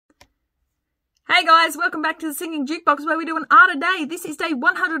Hey guys, welcome back to the Singing Jukebox where we do an art a day. This is day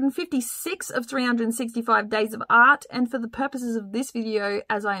 156 of 365 days of art, and for the purposes of this video,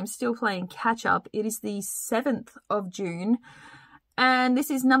 as I am still playing catch up, it is the 7th of June, and this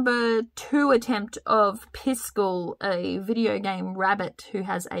is number 2 attempt of Piskel, a video game rabbit who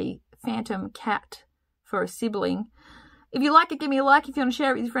has a phantom cat for a sibling. If you like it, give me a like. If you want to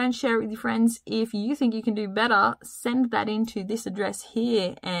share it with your friends, share it with your friends. If you think you can do better, send that into this address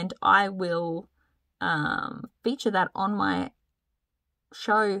here, and I will feature that on my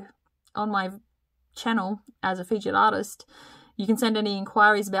show, on my channel as a featured artist. You can send any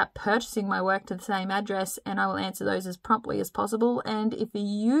inquiries about purchasing my work to the same address and I will answer those as promptly as possible. And if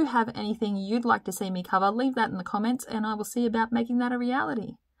you have anything you'd like to see me cover, leave that in the comments and I will see about making that a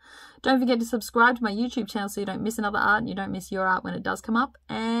reality. Don't forget to subscribe to my YouTube channel so you don't miss another art and you don't miss your art when it does come up,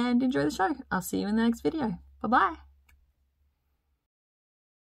 and enjoy the show. I'll see you in the next video. Bye bye.